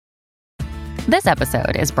This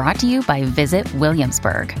episode is brought to you by Visit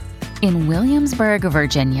Williamsburg. In Williamsburg,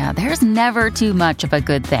 Virginia, there's never too much of a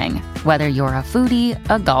good thing. Whether you're a foodie,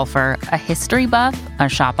 a golfer, a history buff, a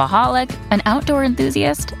shopaholic, an outdoor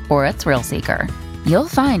enthusiast, or a thrill seeker, you'll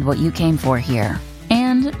find what you came for here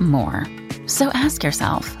and more. So ask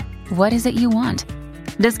yourself, what is it you want?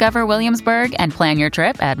 Discover Williamsburg and plan your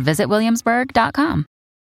trip at visitwilliamsburg.com.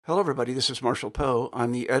 Hello, everybody. This is Marshall Poe.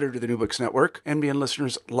 I'm the editor of the New Books Network. NBN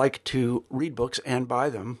listeners like to read books and buy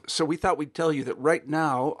them. So we thought we'd tell you that right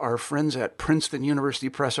now, our friends at Princeton University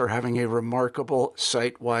Press are having a remarkable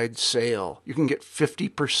site-wide sale. You can get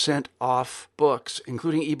 50% off books,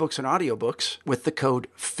 including ebooks and audiobooks, with the code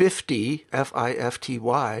 50,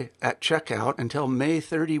 F-I-F-T-Y, at checkout until May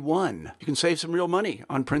 31. You can save some real money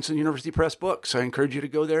on Princeton University Press books. I encourage you to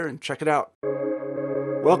go there and check it out.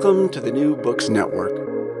 Welcome to the New Books Network.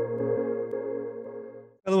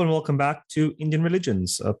 Hello and welcome back to Indian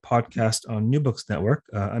Religions, a podcast on New Books Network.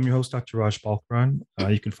 I'm your host, Dr. Raj Balkaran.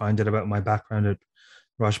 You can find out about my background at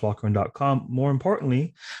rajbalkaran.com. More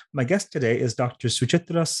importantly, my guest today is Dr.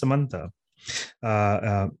 Suchitra Samanta,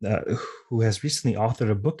 who has recently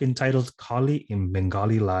authored a book entitled Kali in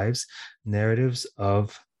Bengali Lives, Narratives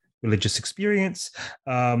of Religious Experience.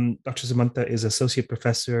 Dr. Samanta is Associate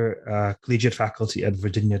Professor, Collegiate Faculty at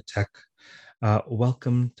Virginia Tech.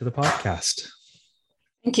 Welcome to the podcast.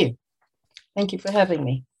 Thank you. Thank you for having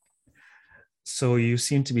me. So you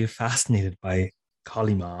seem to be fascinated by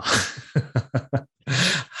Kali Ma.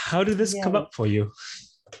 How did this come up for you?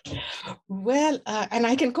 Well, and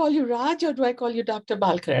I can call you Raj, or do I call you Dr.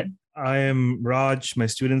 Balkaran? I am Raj. My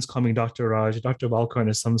students call me Dr. Raj. Dr. Balkaran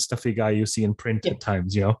is some stuffy guy you see in print at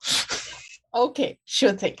times, you know? Okay,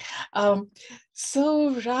 sure thing.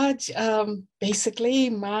 So Raj, basically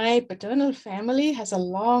my paternal family has a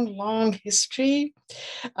long history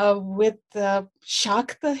with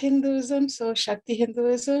Shakta Hinduism, so Shakti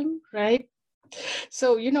Hinduism, right?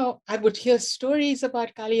 So, I would hear stories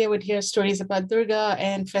about Kali, I would hear stories about Durga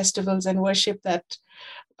and festivals and worship that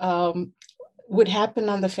would happen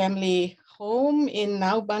on the family home in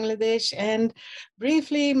now Bangladesh. And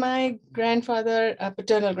briefly, my grandfather,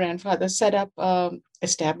 paternal grandfather,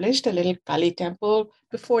 established a little Kali temple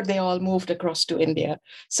before they all moved across to India.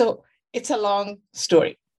 So it's a long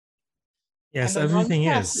story. Yes, everything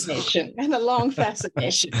is. And a long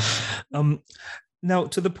fascination. Now,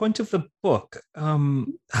 to the point of the book,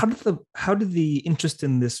 how did the interest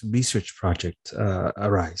in this research project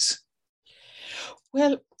arise?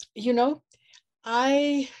 Well,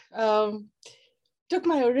 I took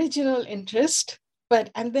my original interest,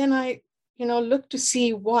 and then I, looked to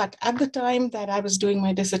see what, at the time that I was doing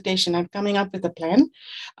my dissertation and coming up with a plan,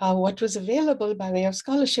 what was available by way of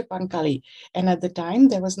scholarship on Kali. And at the time,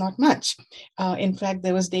 there was not much. In fact,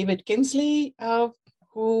 there was David Kinsley,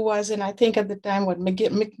 who was in, I think at the time,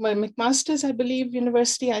 McMaster's, I believe,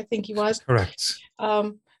 University, I think he was. Correct.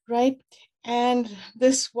 Right. And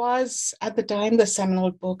this was, at the time, the seminal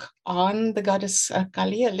book on the goddess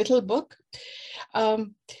Kali, a little book.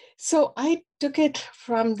 So I took it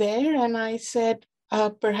from there and I said,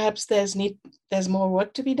 perhaps there's more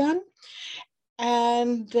work to be done.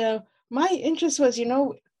 And my interest was,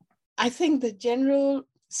 I think the general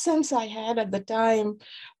sense I had at the time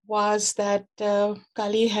was that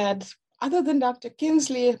Kali had, other than Dr.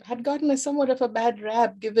 Kinsley, had gotten somewhat of a bad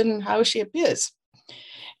rap given how she appears.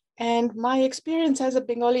 And my experience as a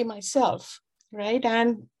Bengali myself, right,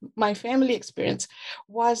 and my family experience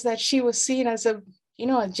was that she was seen as a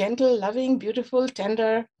gentle, loving, beautiful,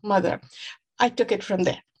 tender mother. I took it from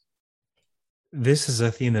there. This is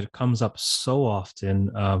a theme that comes up so often.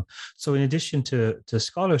 So in addition to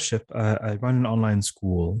scholarship, I run an online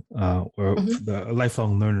school where the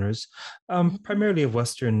lifelong learners, primarily of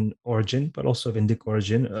Western origin, but also of Indic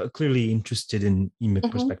origin, clearly interested in emic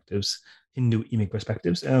perspectives, Hindu emic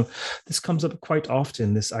perspectives. This comes up quite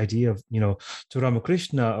often, this idea of, to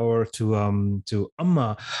Ramakrishna or to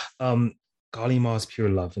Amma, Kali Ma is pure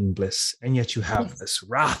love and bliss, and yet you have this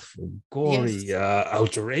wrathful, gory,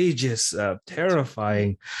 outrageous,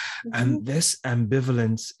 terrifying, and this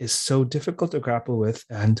ambivalence is so difficult to grapple with.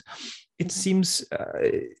 And it seems,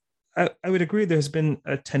 I would agree, there's been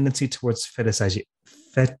a tendency towards fetishization.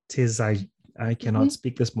 I cannot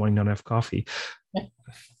speak this morning, don't have coffee.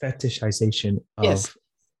 Fetishization of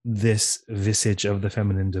this visage of the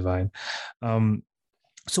feminine divine.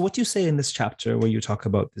 So what do you say in this chapter where you talk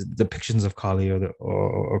about the depictions of Kali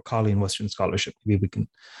or Kali in Western scholarship? Maybe we can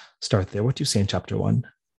start there. What do you say in chapter 1?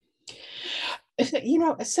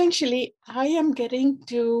 Essentially, I am getting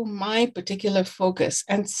to my particular focus.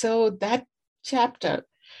 And so that chapter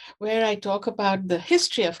where I talk about the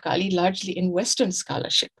history of Kali largely in Western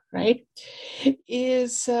scholarship, right,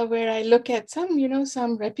 is where I look at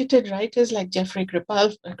some reputed writers like Jeffrey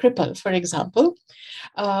Kripal, for example,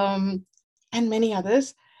 and many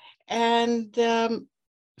others, and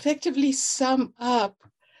effectively sum up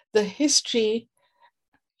the history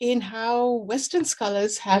in how Western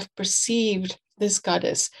scholars have perceived this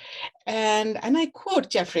goddess. And I quote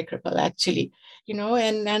Jeffrey Kripal, actually,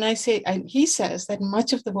 and I say, and he says that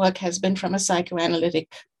much of the work has been from a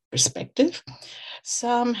psychoanalytic perspective.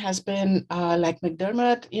 Some has been like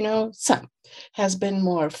McDermott, some has been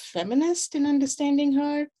more feminist in understanding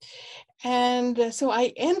her. And so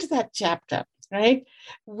I end that chapter, right,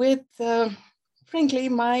 with, frankly,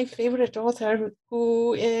 my favorite author,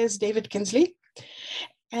 who is David Kinsley.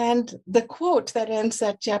 And the quote that ends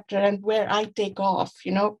that chapter and where I take off,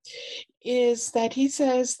 is that he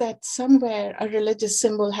says that somewhere a religious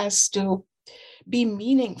symbol has to be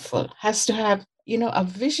meaningful, has to have, a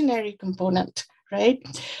visionary component, right?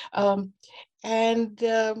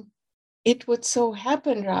 It would so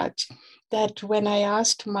happen, Raj, that when I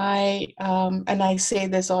asked and I say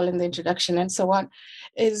this all in the introduction and so on,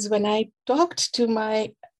 is when I talked to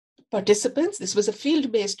my participants, this was a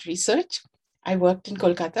field-based research. I worked in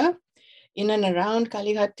Kolkata, in and around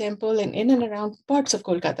Kalighat Temple, and in and around parts of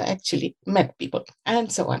Kolkata, actually, met people,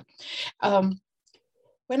 and so on.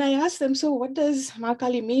 When I asked them, so what does Ma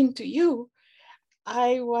Kali mean to you?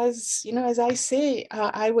 I was, as I say,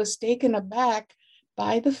 I was taken aback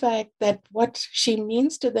by the fact that what she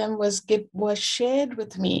means to them was shared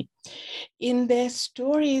with me in their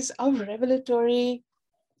stories of revelatory,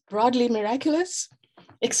 broadly miraculous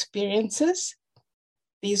experiences.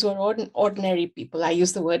 These were ordinary people. I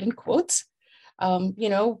use the word in quotes.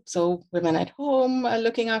 So women at home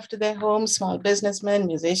looking after their homes, small businessmen,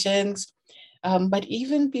 musicians, but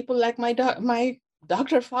even people like my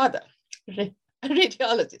doctor father, a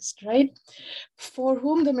radiologist, right? For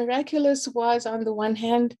whom the miraculous was, on the one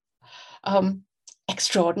hand,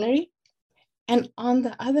 extraordinary, and on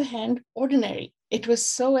the other hand, ordinary. It was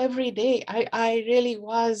so everyday. I really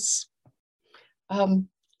was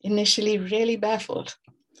initially really baffled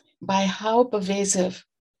by how pervasive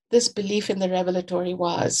this belief in the revelatory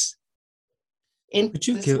was.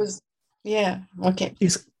 Yeah, okay.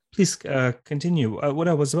 Please continue. What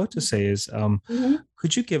I was about to say is,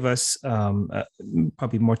 could you give us,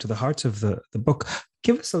 probably more to the heart of the book,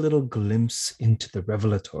 give us a little glimpse into the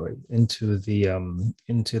revelatory, into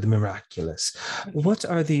the miraculous. Okay. What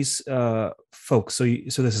are these folks? So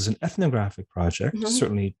this is an ethnographic project. Mm-hmm.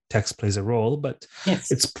 Certainly, text plays a role, but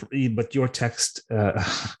yes. But your text.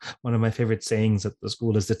 One of my favorite sayings at the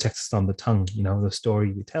school is, "The text is on the tongue." The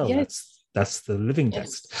story we tell. Yes. That's the living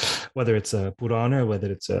text, yes. Whether it's a Purana, whether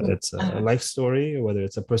it's a life story, or whether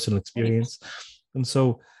it's a personal experience. And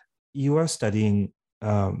so you are studying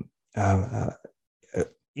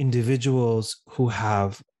individuals who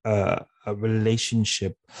have a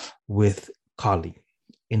relationship with Kali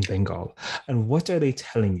in Bengal. And what are they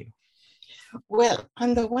telling you? Well,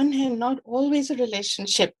 on the one hand, not always a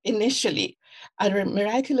relationship initially. A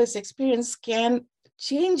miraculous experience can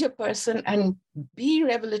change a person and be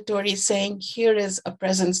revelatory, saying, here is a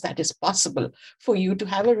presence that is possible for you to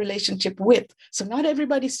have a relationship with. So not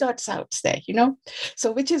everybody starts out there,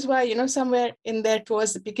 So which is why, somewhere in there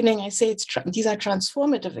towards the beginning, I say these are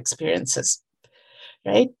transformative experiences,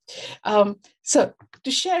 right? So to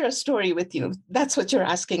share a story with you, that's what you're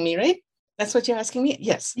asking me, right? That's what you're asking me?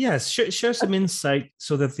 Yes. Yes. Share some insight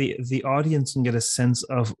so that the audience can get a sense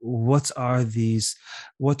of what are these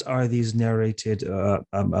narrated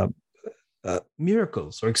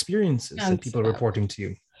miracles or experiences that people are reporting to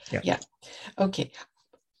you. Yeah. Okay.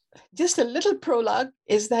 Just a little prologue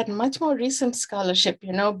is that much more recent scholarship,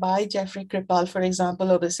 by Jeffrey Kripal, for example,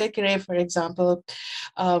 Obasekere, for example,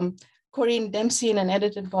 Corinne Dempsey in an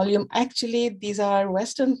edited volume. Actually, these are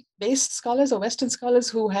Western-based scholars or Western scholars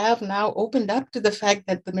who have now opened up to the fact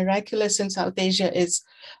that the miraculous in South Asia is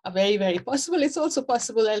a very, very possible. It's also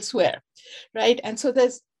possible elsewhere, right? And so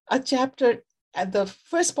there's a chapter at the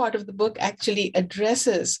first part of the book actually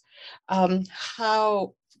addresses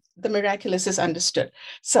how the miraculous is understood.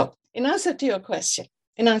 So in answer to your question,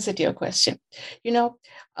 the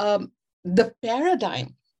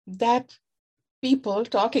paradigm that people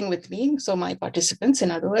talking with me, so my participants, in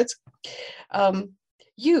other words,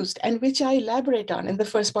 used, and which I elaborate on in the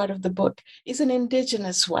first part of the book, is an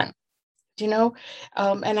indigenous one, and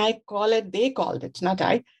they called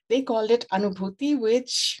it anubhuti,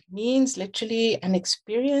 which means literally an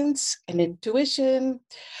experience, an intuition,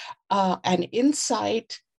 an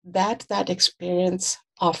insight that experience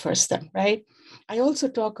offers them, right? I also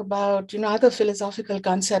talk about, other philosophical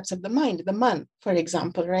concepts of the mind, the man, for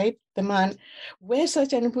example, right? The man, where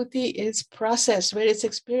such anubhuti is processed, where it's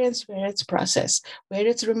experienced, where it's processed, where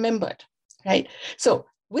it's remembered, right? So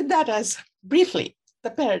with that as briefly,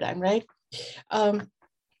 the paradigm, right?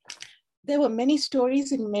 There were many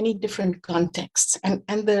stories in many different contexts. And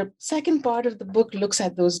the second part of the book looks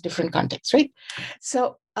at those different contexts, right?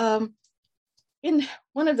 So in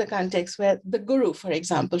one of the contexts where the guru, for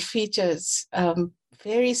example, features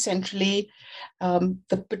very centrally,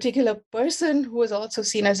 the particular person who was also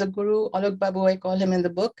seen as a guru, Alok Babu, I call him in the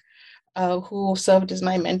book, who served as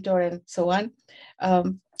my mentor and so on.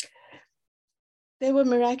 There were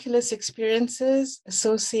miraculous experiences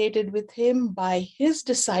associated with him by his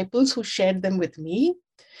disciples who shared them with me.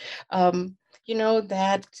 He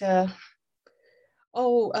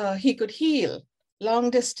could heal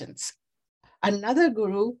long distance. Another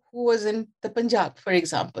guru who was in the Punjab, for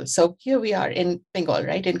example. So here we are in Bengal,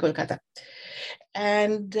 right, in Kolkata.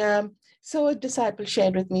 And so a disciple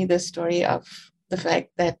shared with me the story of the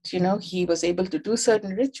fact that, he was able to do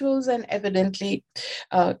certain rituals and evidently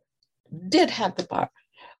did have the power.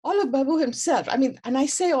 Alok Babu himself, and I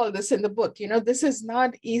say all this in the book, this is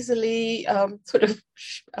not easily how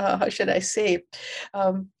should I say,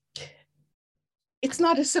 it's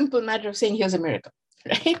not a simple matter of saying here's a miracle,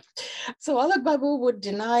 right? So Alok Babu would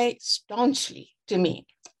deny staunchly to me,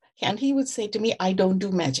 and he would say to me, I don't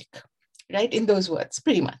do magic, right? In those words,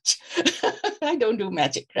 pretty much. I don't do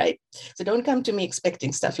magic, right? So don't come to me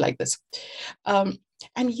expecting stuff like this.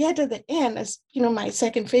 And yet at the end, as my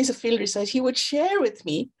second phase of field research, he would share with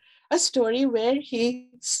me a story where he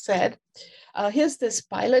said, here's this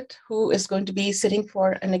pilot who is going to be sitting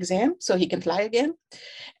for an exam so he can fly again.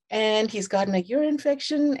 And he's gotten a ear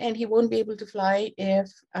infection and he won't be able to fly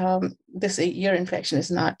if this ear infection is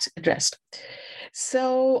not addressed.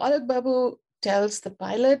 So Alok Babu tells the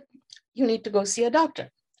pilot, you need to go see a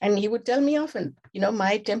doctor. And he would tell me often,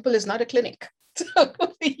 my temple is not a clinic. So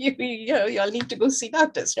you all need to go see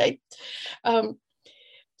doctors, right?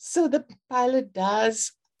 So the pilot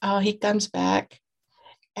does, he comes back.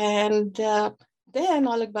 And then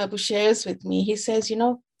Alok Babu shares with me, he says,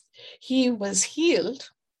 he was healed,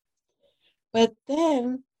 but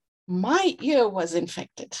then my ear was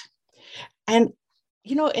infected. And,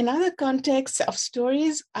 in other contexts of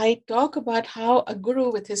stories, I talk about how a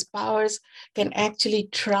guru with his powers can actually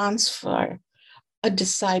transfer a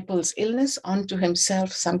disciple's illness onto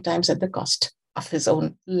himself, sometimes at the cost of his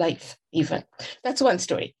own life, even. That's one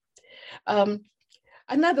story.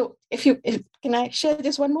 Another, can I share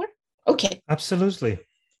just one more? Okay. Absolutely.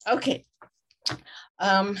 Okay.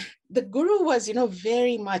 The guru was,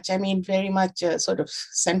 very much sort of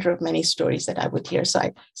center of many stories that I would hear. So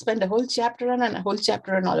I spent a whole chapter on and a whole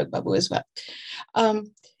chapter on Alok Babu as well.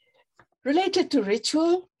 Related to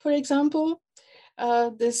ritual, for example,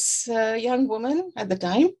 this young woman at the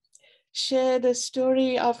time shared a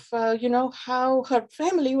story of, how her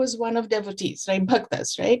family was one of devotees, right?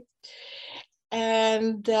 Bhaktas, right?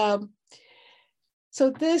 And so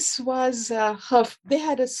this was they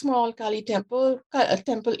had a small Kali temple,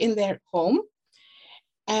 in their home.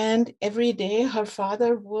 And every day her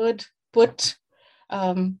father would put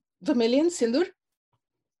vermilion sindur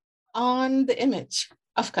on the image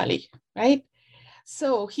of Kali, right?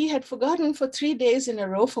 So he had forgotten for 3 days in a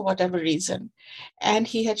row for whatever reason. And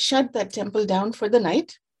he had shut that temple down for the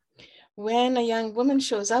night when a young woman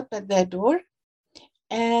shows up at their door.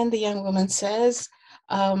 And the young woman says,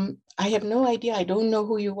 I have no idea. I don't know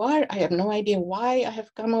who you are. I have no idea why I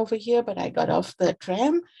have come over here, but I got off the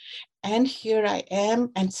tram and here I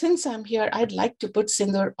am. And since I'm here, I'd like to put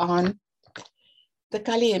sindur on the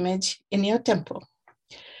Kali image in your temple.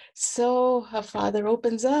 So her father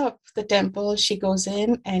opens up the temple. She goes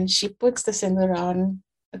in and she puts the sindur on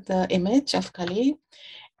the image of Kali,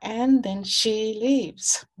 and then she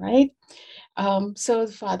leaves, right? So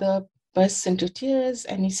the father bursts into tears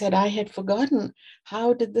and he said, I had forgotten.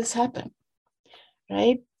 How did this happen?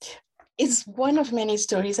 Right? It's one of many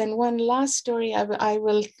stories. And one last story I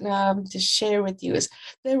will just share with you is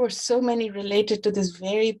there were so many related to this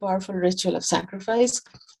very powerful ritual of sacrifice,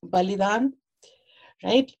 Balidan,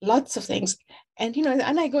 right? Lots of things. And,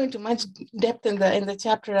 and I go into much depth in the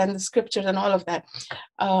chapter and the scriptures and all of that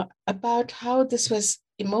about how this was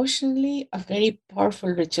emotionally a very powerful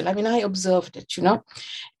ritual. I observed it,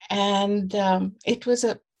 and it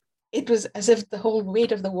was as if the whole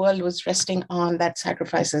weight of the world was resting on that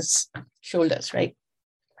sacrifice's shoulders, right?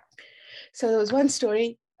 So there was one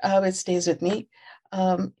story which stays with me,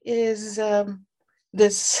 is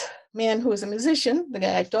this man who was a musician,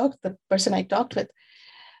 the person I talked with,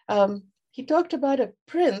 he talked about a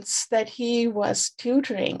prince that he was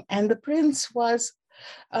tutoring, and the prince was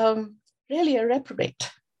really a reprobate,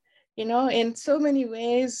 in so many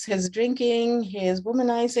ways, his drinking, his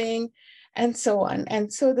womanizing, and so on.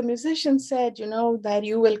 And so the musician said, that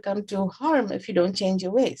you will come to harm if you don't change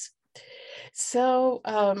your ways. So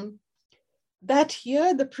that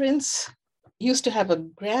year, the prince used to have a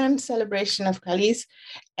grand celebration of Kalis,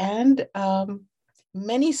 and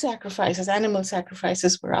many sacrifices, animal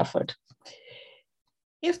sacrifices, were offered.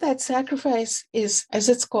 If that sacrifice is, as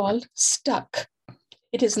it's called, stuck,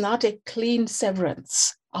 it is not a clean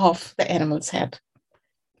severance of the animal's head.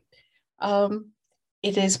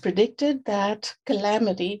 It is predicted that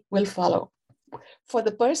calamity will follow. For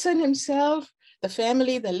the person himself, the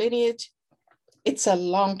family, the lineage, it's a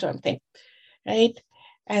long-term thing, right?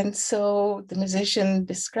 And so the musician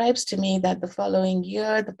describes to me that the following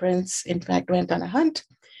year, the prince, in fact, went on a hunt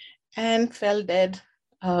and fell dead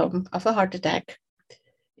of a heart attack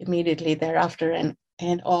immediately thereafter,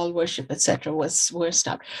 and all worship, etc., were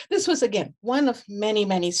stopped. This was, again, one of many,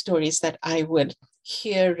 many stories that I would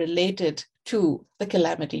hear related to the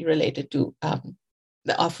calamity, related to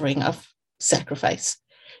the offering of sacrifice,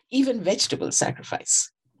 even vegetable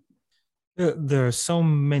sacrifice. There are so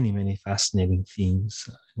many, many fascinating themes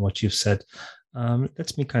in what you've said.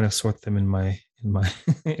 Let me kind of sort them in my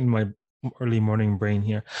in my early morning brain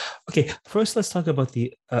here. Okay, first let's talk about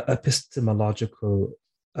the epistemological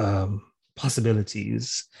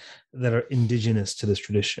possibilities that are indigenous to this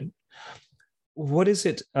tradition. What is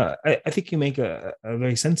it? I think you make a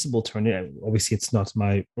very sensible turn. Obviously, it's not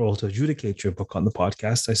my role to adjudicate your book on the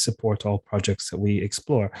podcast. I support all projects that we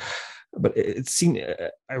explore. But it seemed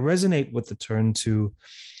I resonate with the turn to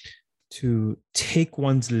take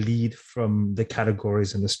one's lead from the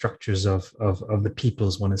categories and the structures of the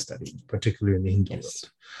peoples one is studying, particularly in the Hindu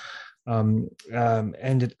world.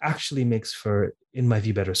 And it actually makes for, in my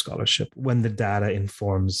view, better scholarship when the data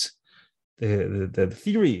informs the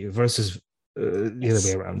theory versus the other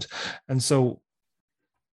way around. And so,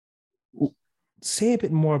 say a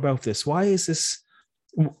bit more about this. Why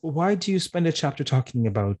do you spend a chapter talking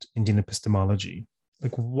about Indian epistemology?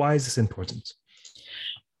 Like, why is this important?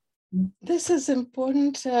 This is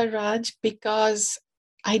important, Raj, because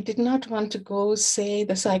I did not want to go, say,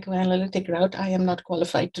 the psychoanalytic route. I am not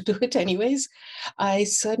qualified to do it anyways. I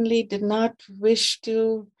certainly did not wish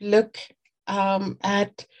to look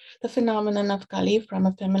at the phenomenon of Kali from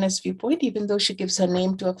a feminist viewpoint, even though she gives her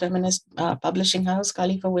name to a feminist publishing house,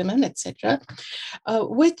 Kali for Women, etc.,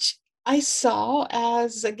 which I saw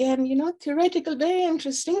as, again, theoretical, very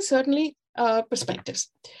interesting, certainly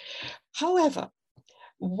perspectives. However,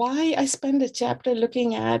 why I spend a chapter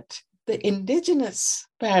looking at the indigenous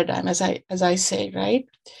paradigm, as I say, right,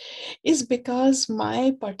 is because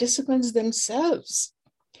my participants themselves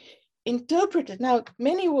interpreted. Now,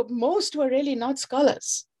 most were really not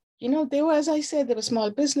scholars. They were, as I said, they were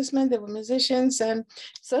small businessmen, they were musicians, and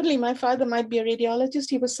certainly my father might be a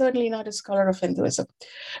radiologist. He was certainly not a scholar of Hinduism,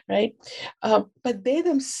 right? But they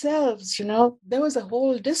themselves, there was a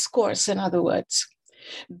whole discourse, in other words,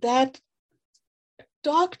 that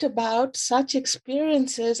talked about such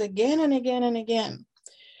experiences again and again and again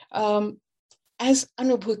as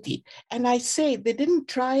anubhuti. And I say they didn't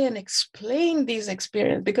try and explain these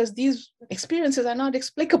experiences because these experiences are not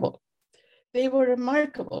explicable. They were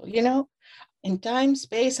remarkable, in time,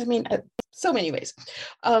 space, so many ways.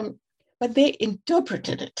 But they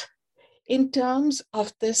interpreted it in terms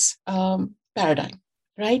of this paradigm,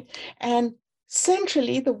 right? And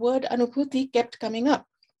centrally, the word anubhuti kept coming up.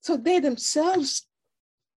 So they themselves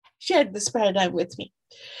shared this paradigm with me.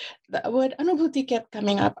 The word anubhuti kept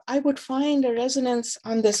coming up. I would find a resonance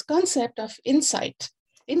on this concept of insight,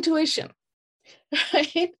 intuition,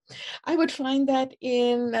 right? I would find that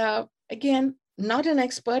in, again, not an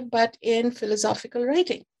expert, but in philosophical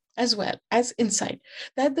writing as well as insight,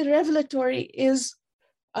 that the revelatory is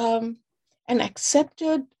an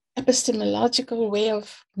accepted epistemological way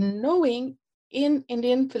of knowing in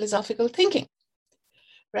Indian philosophical thinking,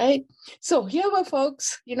 right? So here were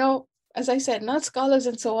folks, as I said, not scholars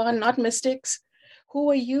and so on, not mystics, who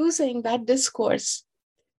were using that discourse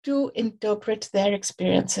to interpret their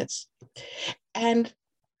experiences. And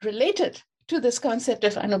related to this concept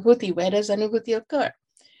of anubhuti, where does anubhuti occur?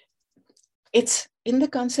 It's in the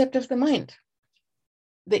concept of the mind,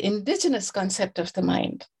 the indigenous concept of the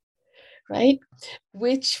mind, right?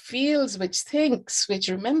 Which feels, which thinks, which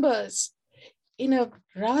remembers in a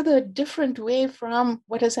rather different way from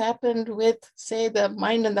what has happened with, say, the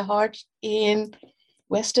mind and the heart in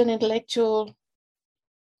Western intellectual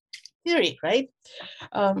theory, right?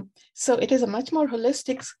 So it is a much more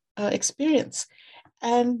holistic experience.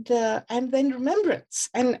 and then remembrance,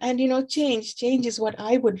 and change is what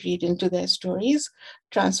I would read into their stories.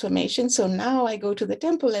 Transformation. So now I go to the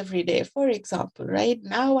temple every day, for example, right?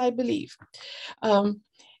 Now I believe.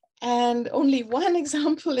 And only one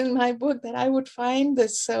example in my book that I would find,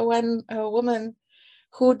 this one woman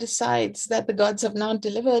who decides that the gods have not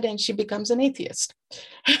delivered, and she becomes an atheist.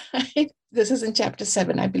 Right? This is in chapter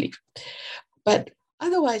 7, I believe. But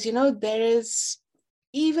otherwise, there is,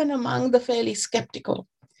 even among the fairly skeptical,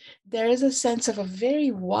 there is a sense of a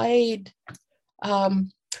very wide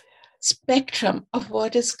spectrum of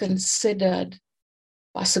what is considered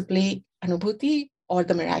possibly anubhuti or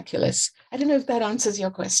the miraculous. I don't know if that answers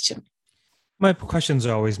your question. My questions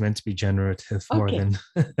are always meant to be generative more than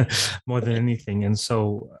anything, and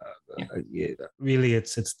so really,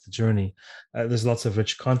 it's the journey. There's lots of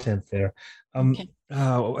rich content there.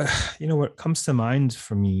 What comes to mind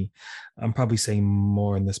for me, I'm probably saying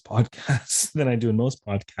more in this podcast than I do in most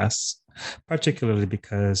podcasts, particularly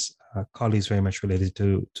because Kali is very much related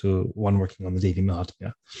to one working on the Devi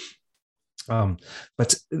Mahatmya.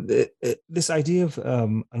 But this idea of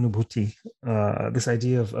anubhuti, this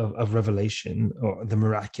idea of revelation or the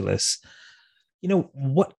miraculous,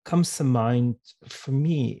 what comes to mind for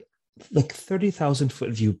me, like 30,000-foot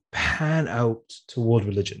view, pan out to world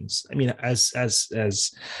religions. I mean, as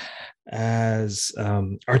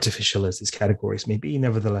artificial as these categories may be,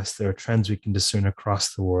 nevertheless, there are trends we can discern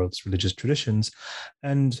across the world's religious traditions.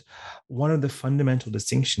 And one of the fundamental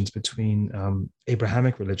distinctions between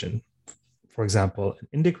Abrahamic religion, for example,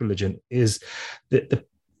 an Indic religion, is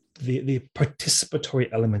the participatory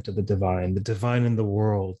element of the divine in the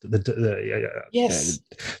world, yes,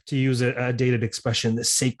 to use a dated expression, the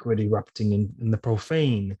sacred erupting in the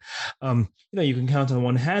profane. You can count on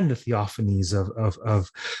one hand the theophanies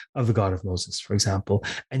of the God of Moses, for example.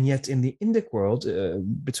 And yet in the Indic world,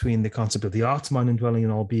 between the concept of the Atman indwelling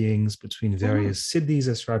in all beings, between various siddhis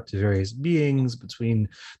ascribed to various beings, between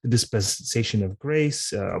the dispensation of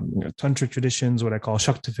grace, tantric traditions, what I call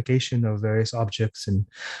shaktification of various objects, and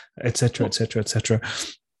etc., etc., etc.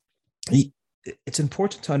 It's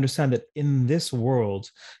important to understand that in this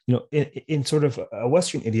world, in sort of a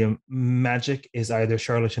Western idiom, magic is either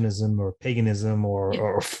charlatanism or paganism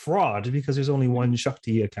or fraud, because there's only one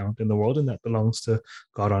Shakti account in the world, and that belongs to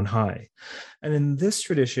God on high. And in this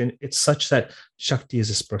tradition, it's such that Shakti is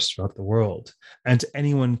dispersed throughout the world, and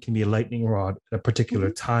anyone can be a lightning rod at a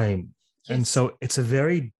particular time. Yes. And so it's a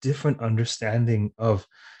very different understanding of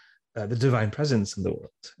the divine presence in the world,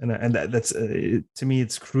 and that's to me,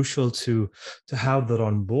 it's crucial to have that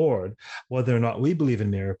on board. Whether or not we believe in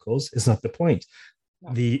miracles is not the point.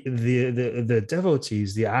 No. The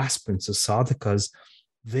devotees, the aspirants, the sadhakas,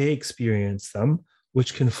 they experience them,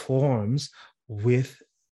 which conforms with,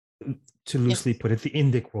 to loosely put it, the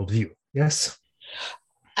Indic worldview. Yes,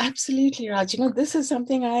 absolutely, Raj. This is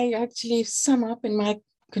something I actually sum up in my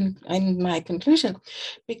conclusion,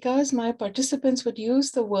 because my participants would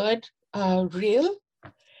use the word real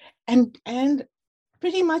and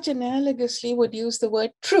pretty much analogously would use the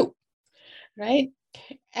word true, right?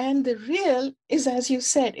 And the real is, as you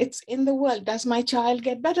said, it's in the world. Does my child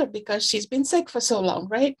get better because she's been sick for so long,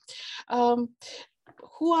 right?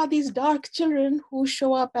 Who are these dark children who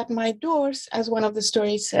show up at my doors, as one of the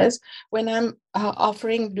stories says, when I'm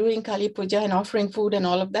doing Kali Puja and offering food and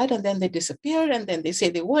all of that, and then they disappear, and then they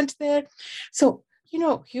say they weren't there. So,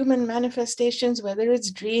 human manifestations, whether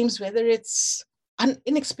it's dreams, whether it's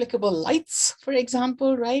inexplicable lights, for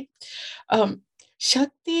example, right?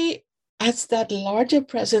 Shakti, as that larger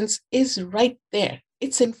presence, is right there.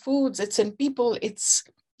 It's in foods, it's in people, it's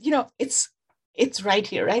right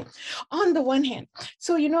here, right? On the one hand.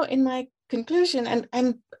 So, in my conclusion,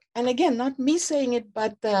 and again, not me saying it,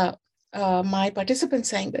 but my participants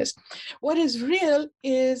saying this, what is real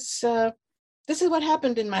is, this is what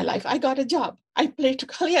happened in my life. I got a job. I played to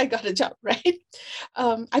Kali, I got a job, right?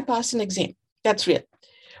 I passed an exam. That's real.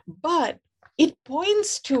 But it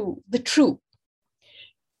points to the true.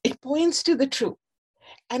 It points to the true.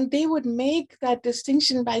 And they would make that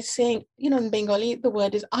distinction by saying, in Bengali, the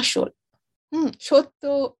word is ashol.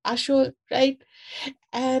 Shotto, ashol, right?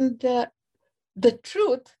 And the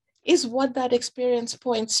truth is what that experience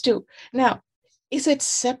points to. Now, is it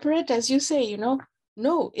separate, as you say,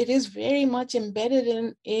 No, it is very much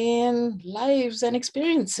embedded in lives and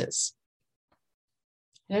experiences.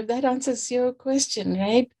 And if that answers your question,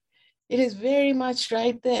 right? It is very much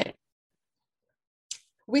right there.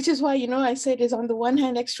 Which is why, I said it's on the one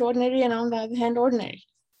hand extraordinary and on the other hand ordinary.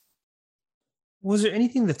 Was there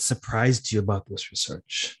anything that surprised you about this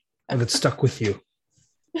research or that stuck with you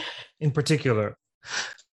in particular?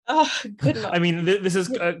 Oh, good I Lord. mean, this is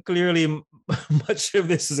clearly much of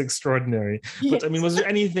this is extraordinary. But I mean, Yes. was there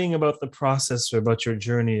anything about the process or about your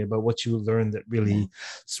journey, about what you learned that really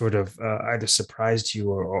sort of either surprised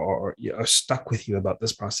you or stuck with you about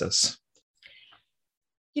this process?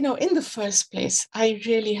 In the first place, I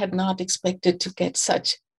really had not expected to get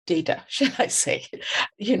such data, should I say.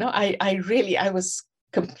 I was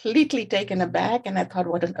completely taken aback, and I thought,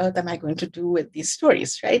 what on earth am I going to do with these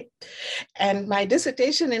stories, right? And my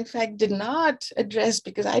dissertation, in fact, did not address,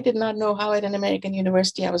 because I did not know how at an American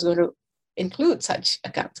university I was going to include such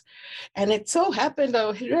accounts. And it so happened,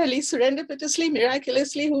 really serendipitously,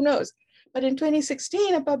 miraculously, who knows? But in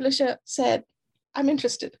 2016, a publisher said, I'm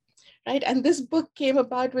interested, right? And this book came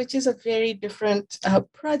about, which is a very different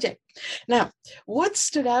project. Now, what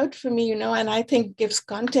stood out for me, and I think gives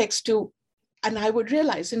context to, and I would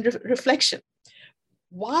realize in reflection,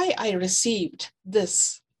 why I received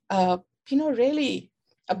this, really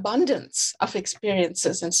abundance of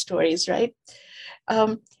experiences and stories, right?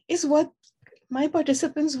 Is what my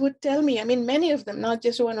participants would tell me. I mean, many of them, not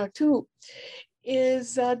just one or two,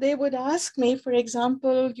 is they would ask me, for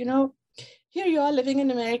example, here you are living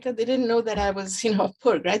in America. They didn't know that I was, a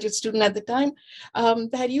poor graduate student at the time,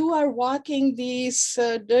 that you are walking these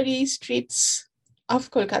dirty streets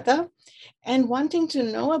of Kolkata and wanting to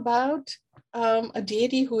know about a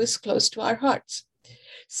deity who is close to our hearts.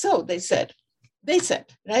 So they said,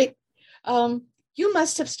 right, you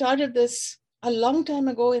must have started this a long time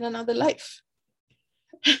ago in another life.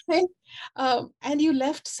 And you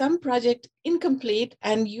left some project incomplete,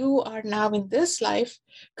 and you are now in this life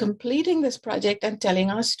completing this project and telling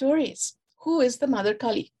our stories. Who is the Mother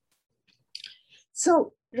Kali?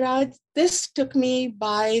 So, Raj, this took me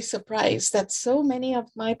by surprise that so many of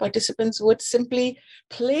my participants would simply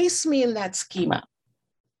place me in that schema,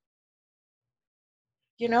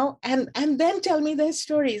 and then tell me their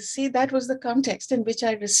stories. See, that was the context in which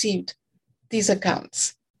I received these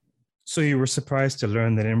accounts. So you were surprised to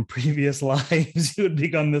learn that in previous lives you had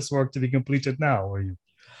begun this work to be completed now, were you?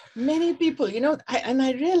 Many people,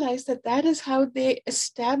 I realized that is how they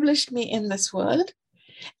established me in this world.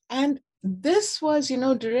 And this was,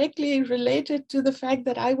 directly related to the fact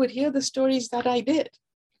that I would hear the stories that I did.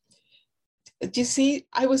 You see,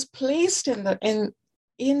 I was placed in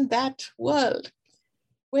that world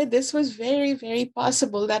where this was very, very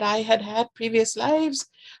possible, that I had previous lives,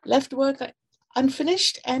 left work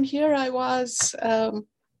unfinished, and here I was,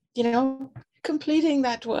 completing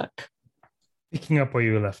that work. Picking up where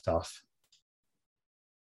you left off.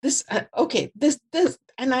 This and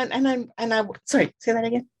I sorry, say that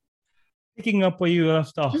again. Picking up where you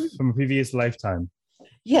left off from a previous lifetime.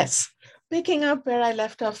 Yes, picking up where I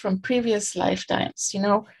left off from previous lifetimes,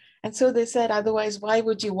 And so they said, otherwise, why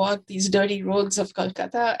would you walk these dirty roads of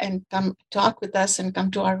Kolkata and come talk with us and come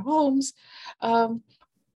to our homes?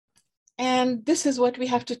 And this is what we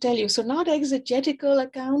have to tell you. So not exegetical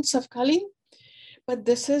accounts of Kali, but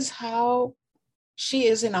this is how she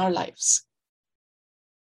is in our lives.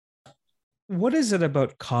 What is it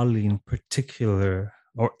about Kali in particular,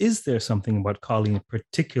 or is there something about Kali in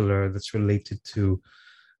particular that's related to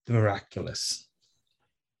the miraculous?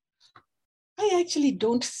 I actually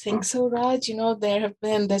don't think so, Raj.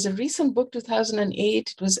 There's a recent book,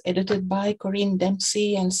 2008. It was edited by Corinne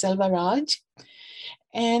Dempsey and Selva Raj.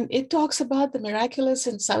 And it talks about the miraculous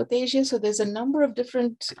in South Asia. So there's a number of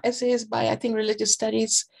different essays by, I think, religious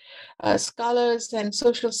studies scholars and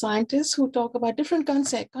social scientists who talk about different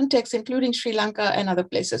contexts, including Sri Lanka and other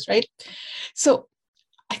places, right? So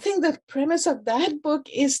I think the premise of that book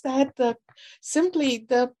is that simply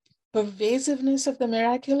the pervasiveness of the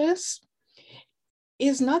miraculous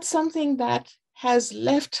is not something that has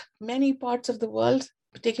left many parts of the world,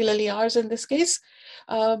 particularly ours in this case,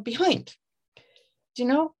 behind.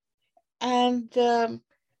 And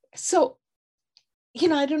so,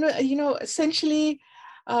 I don't know, essentially,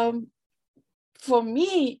 for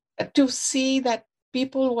me to see that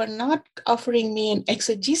people were not offering me an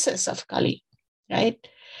exegesis of Kali, right?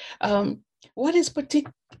 What is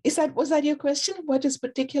was that your question? What is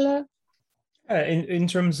particular? In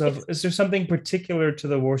terms of, is there something particular to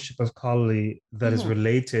the worship of Kali that is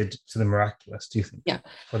related to the miraculous, do you think,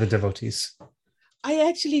 for the devotees? I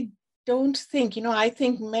actually don't think, I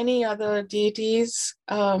think many other deities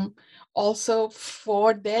also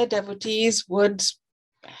for their devotees would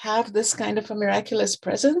have this kind of a miraculous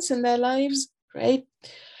presence in their lives, right?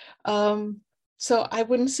 So I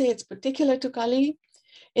wouldn't say it's particular to Kali.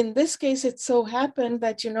 In this case, it so happened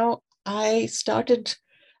that,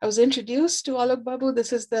 I was introduced to Alok Babu.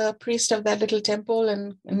 This is the priest of that little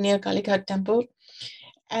temple near Kalighat temple.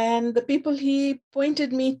 And the people he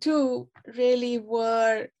pointed me to really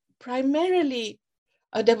were primarily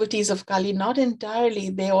devotees of Kali, not entirely.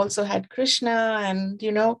 They also had Krishna and,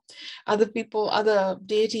 other people, other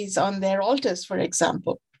deities on their altars, for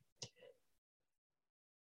example.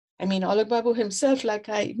 I mean, Alok Babu himself, like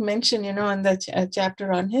I mentioned, in the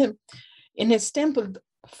chapter on him, in his temple,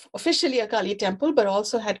 officially a Kali temple, but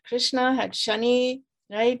also had Krishna, had Shani,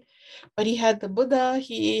 right? But he had the Buddha,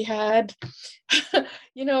 he had,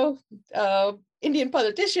 Indian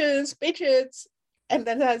politicians, patriots, and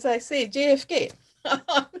then, as I say, JFK.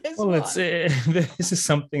 Well, this is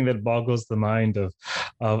something that boggles the mind of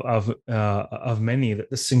many,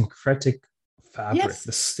 that the syncretic fabric, yes,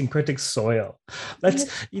 the syncretic soil. Let's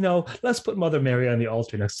put Mother Mary on the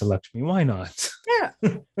altar next to Lakshmi. Why not? Yeah,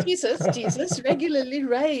 Jesus regularly,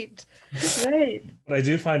 right. But I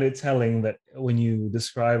do find it telling that when you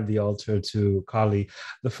describe the altar to Kali,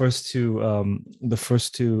 the first two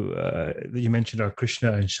that you mentioned are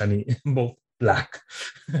Krishna and Shani, both black,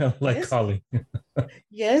 like yes. Kali.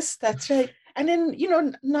 Yes, that's right. And then,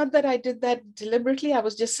 not that I did that deliberately. I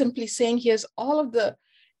was just simply saying, here's all of the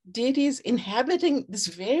deities inhabiting this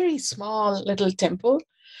very small little temple.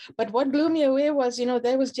 But what blew me away was,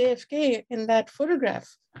 there was JFK in that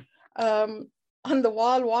photograph on the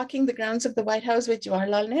wall, walking the grounds of the White House with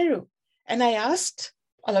Jawaharlal Nehru. And I asked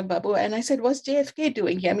Alok Babu, and I said, what's JFK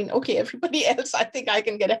doing here? I mean, okay, everybody else, I think I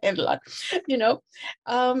can get a handle on,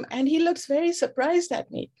 and he looks very surprised at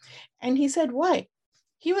me. And he said, why?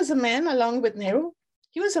 He was a man, along with Nehru,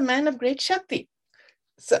 he was a man of great Shakti.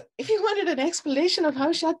 So if you wanted an explanation of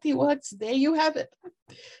how Shakti works, there you have it.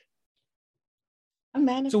 A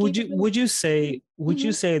man of so would you say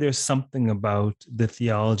there's something about the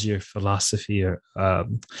theology or philosophy, or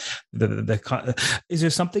is there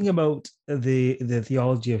something about the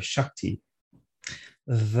theology of Shakti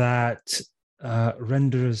that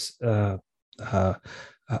renders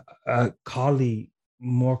Kali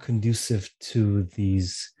more conducive to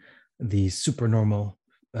these supernormal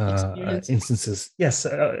instances? Yes.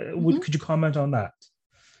 Could you comment on that?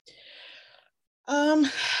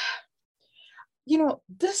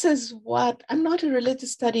 This is what, I'm not a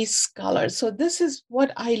religious studies scholar, so this is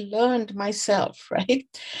what I learned myself, right?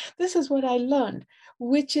 This is what I learned,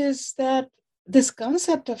 which is that this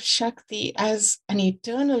concept of Shakti as an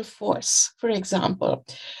eternal force, for example,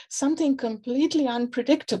 something completely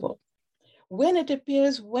unpredictable, when it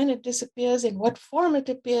appears, when it disappears, in what form it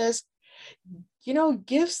appears,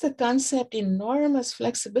 gives the concept enormous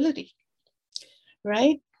flexibility,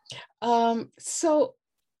 right? So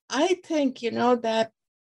I think, that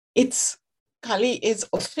Kali is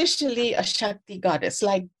officially a Shakti goddess,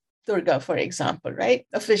 like Durga, for example, right?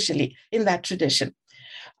 Officially in that tradition.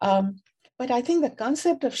 But I think the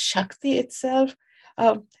concept of Shakti itself,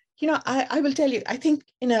 I will tell you, I think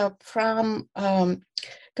from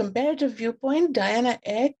comparative viewpoint, Diana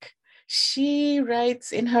Eck, she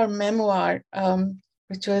writes in her memoir,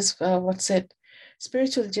 which was,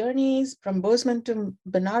 Spiritual Journeys from Bozeman to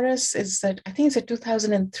Benares, I think it's a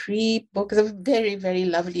 2003 book. It's a very, very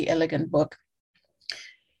lovely, elegant book.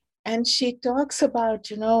 And she talks about,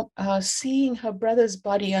 seeing her brother's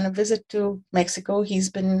body on a visit to Mexico.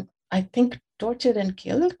 He's been, I think, tortured and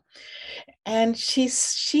killed. And she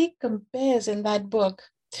compares in that book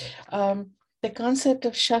the concept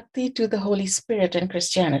of Shakti to the Holy Spirit in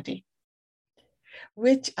Christianity,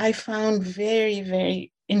 which I found very,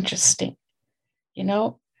 very interesting.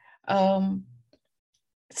 So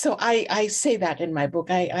I say that in my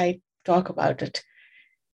book. I talk about it.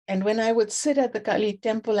 And when I would sit at the Kali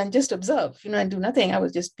temple and just observe, and do nothing, I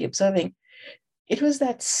would just be observing. It was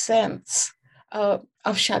that sense of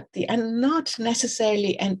Shakti, and not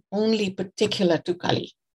necessarily and only particular to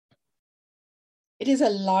Kali. It is a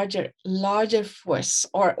larger force,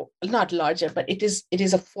 or not larger, but it is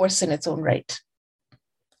a force in its own right.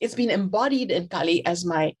 It's been embodied in Kali, as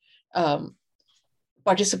my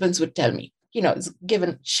participants would tell me. It's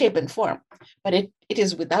given shape and form, but it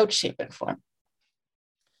is without shape and form.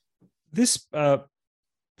 This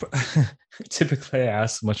typically I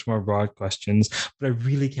ask much more broad questions, but I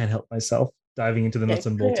really can't help myself diving into the nuts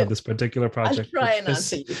and bolts of this particular project. I'll try and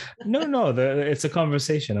answer you. No, it's a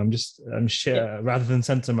conversation. Rather than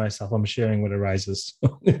censor myself, I'm sharing what arises.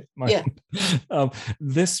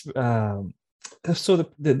 So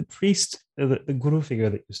the priest, the guru figure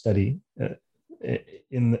that you study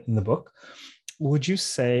in the book, would you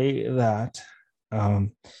say that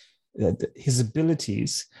his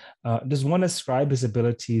abilities, does one ascribe his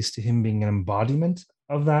abilities to him being an embodiment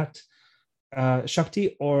of that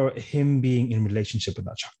Shakti, or him being in relationship with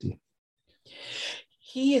that Shakti?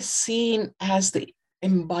 He is seen as the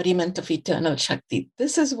embodiment of eternal Shakti.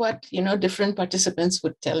 This is what, different participants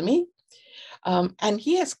would tell me. And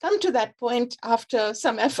he has come to that point after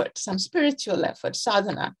some effort, some spiritual effort,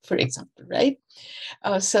 sadhana, for example, right?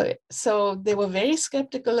 So they were very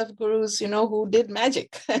skeptical of gurus, who did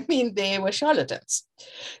magic. I mean, they were charlatans.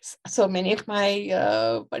 So many of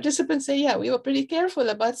my participants say, yeah, we were pretty careful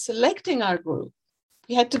about selecting our guru.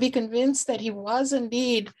 We had to be convinced that he was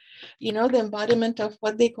indeed, the embodiment of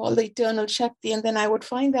what they call the eternal Shakti. And then I would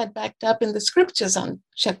find that backed up in the scriptures on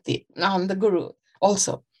Shakti, on the guru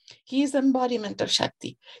also. He is the embodiment of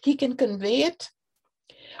Shakti. He can convey it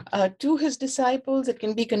to his disciples. It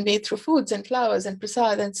can be conveyed through foods and flowers and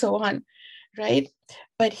prasad and so on, right?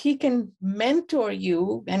 But he can mentor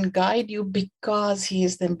you and guide you because he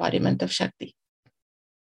is the embodiment of Shakti.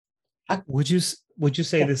 Would you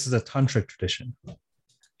say this is a tantric tradition?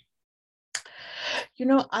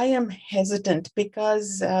 I am hesitant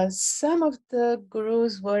because some of the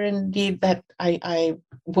gurus were indeed that I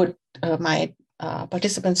would, my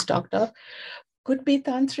participants talked of, could be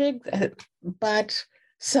tantric, but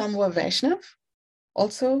some were Vaishnav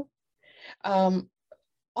also.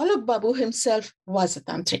 Alok Babu himself was a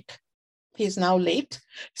tantric. He is now late,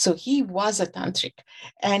 so he was a tantric.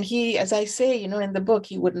 And he, as I say, in the book,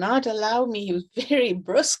 he would not allow me, he was very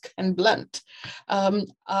brusque and blunt,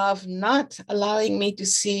 of not allowing me to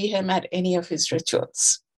see him at any of his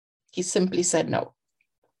rituals. He simply said no.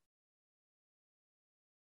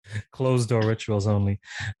 Closed door rituals only.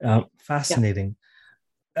 Fascinating.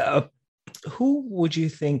 Yeah. Who would you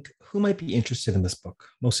think, who might be interested in this book,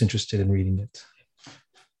 most interested in reading it?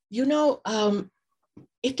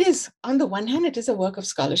 It is, on the one hand, it is a work of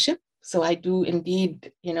scholarship. So I do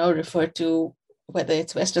indeed, refer to whether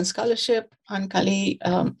it's Western scholarship on Kali,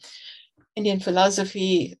 Indian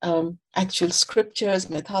philosophy, actual scriptures,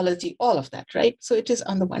 mythology, all of that, right? So it is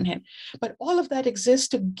on the one hand. But all of that exists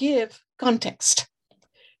to give context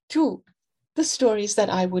to the stories that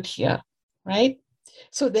I would hear, right?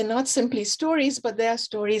 So they're not simply stories, but they are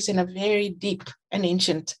stories in a very deep and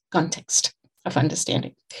ancient context of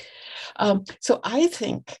understanding. So I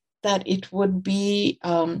think that it would be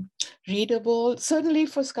readable, certainly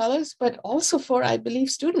for scholars, but also for, I believe,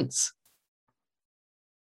 students,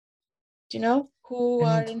 who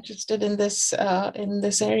are interested in this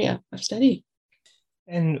area of study.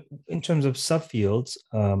 And in terms of subfields,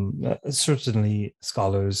 certainly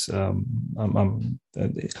scholars,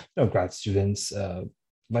 grad students,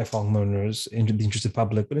 lifelong learners, the interested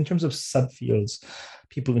public, but in terms of subfields,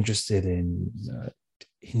 people interested in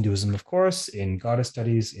Hinduism, of course, in goddess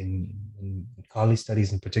studies, in Kali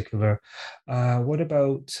studies in particular. What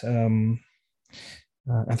about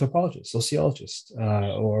anthropologists, sociologists,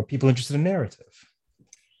 or people interested in narrative?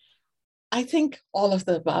 I think all of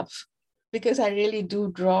the above, because I really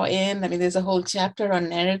do draw in. I mean, there's a whole chapter on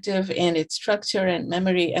narrative and its structure and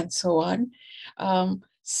memory and so on.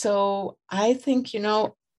 So I think,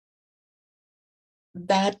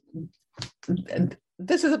 that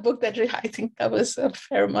this is a book that I think covers a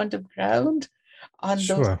fair amount of ground on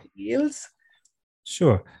those fields.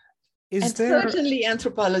 Sure. Certainly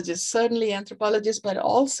anthropologists, but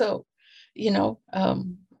also,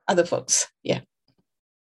 other folks. Yeah.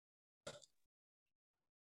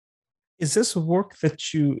 Is this work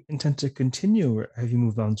that you intend to continue, or have you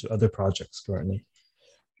moved on to other projects currently?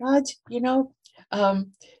 Raj,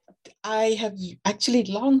 I have actually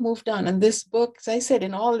long moved on. And this book, as I said,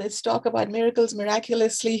 in all its talk about miracles,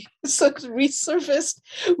 miraculously resurfaced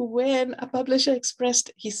when a publisher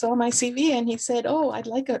expressed, he saw my CV and he said, oh, I'd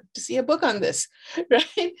like to see a book on this,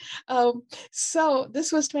 right? So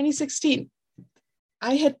this was 2016.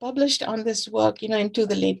 I had published on this work, into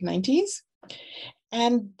the late 90s.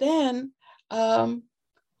 And then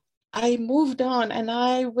I moved on, and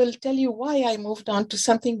I will tell you why I moved on to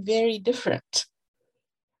something very different,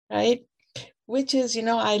 right? Which is,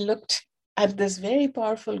 I looked at this very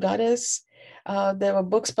powerful goddess. There were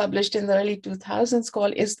books published in the early 2000s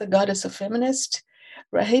called Is the Goddess a Feminist,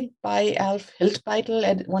 right? By Alf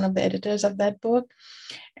Hiltbeitel, one of the editors of that book.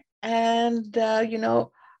 And,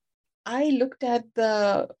 I looked at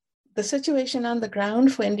the situation on the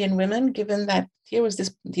ground for Indian women, given that here was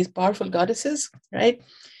these powerful goddesses, right?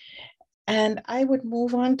 And I would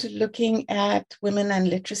move on to looking at women and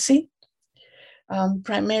literacy,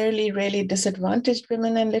 primarily really disadvantaged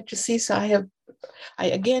women and literacy. So I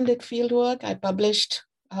again did field work. I published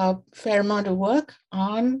a fair amount of work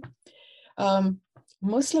on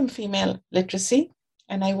Muslim female literacy,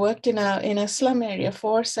 and I worked in a slum area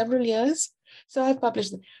for several years. So I've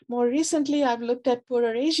published. More recently, I've looked at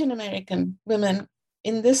poorer Asian American women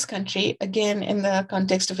in this country, again, in the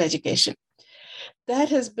context of education. That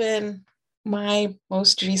has been my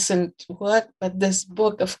most recent work, but this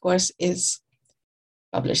book, of course, is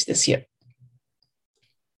published this year.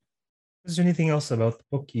 Is there anything else about the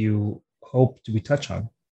book you hope we touch on?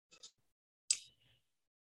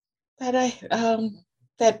 That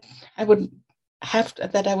I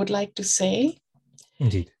would like to say.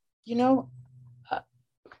 Indeed.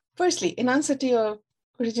 Firstly, in answer to your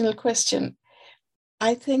original question,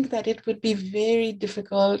 I think that it would be very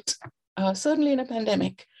difficult, certainly in a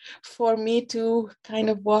pandemic, for me to kind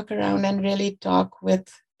of walk around and really talk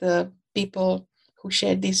with the people who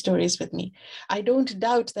shared these stories with me. I don't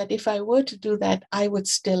doubt that if I were to do that, I would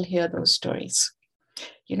still hear those stories.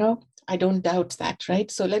 I don't doubt that,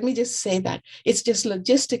 right? So let me just say that it's just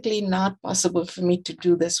logistically not possible for me to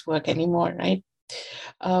do this work anymore, right?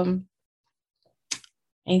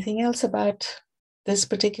 Anything else about this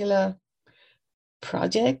particular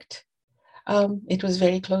project? It was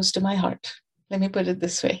very close to my heart. Let me put it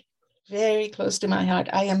this way. Very close to my heart.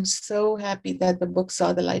 I am so happy that the book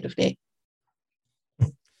saw the light of day.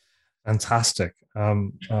 Fantastic.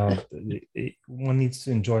 One needs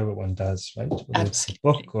to enjoy what one does, right? Whether Absolutely. it's a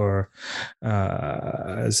book or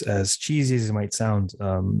as cheesy as it might sound,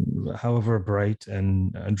 however bright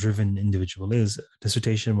and driven individual is, a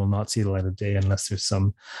dissertation will not see the light of day unless there's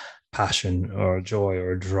some passion or joy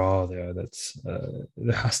or draw there.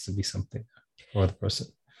 There has to be something for the person.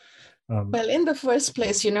 Well, in the first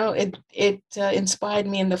place, it inspired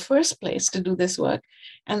me in the first place to do this work.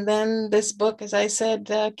 And then this book, as I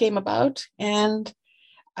said, came about, and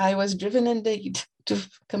I was driven indeed to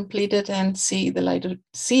complete it and have it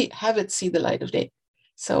see the light of day.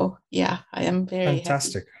 So yeah, I am very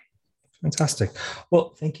fantastic. happy. Fantastic.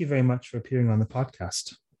 Well, thank you very much for appearing on the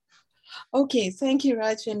podcast. Okay, thank you,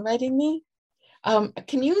 Raj, for inviting me.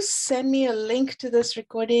 Can you send me a link to this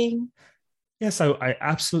recording? Yes, I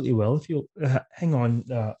absolutely will. If you'll hang on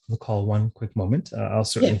the call one quick moment, I'll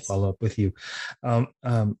certainly follow up with you. So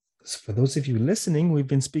for those of you listening, we've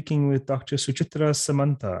been speaking with Dr. Suchitra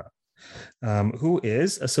Samanta, who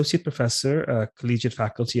is Associate Professor, Collegiate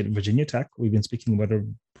Faculty at Virginia Tech. We've been speaking about a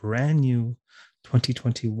brand new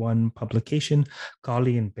 2021 publication,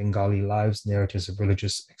 Kali and Bengali Lives, Narratives of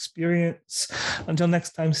Religious Experience. Until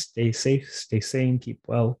next time, stay safe, stay sane, keep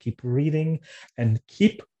well, keep reading, and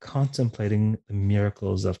keep contemplating the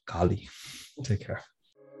miracles of Kali. Take care.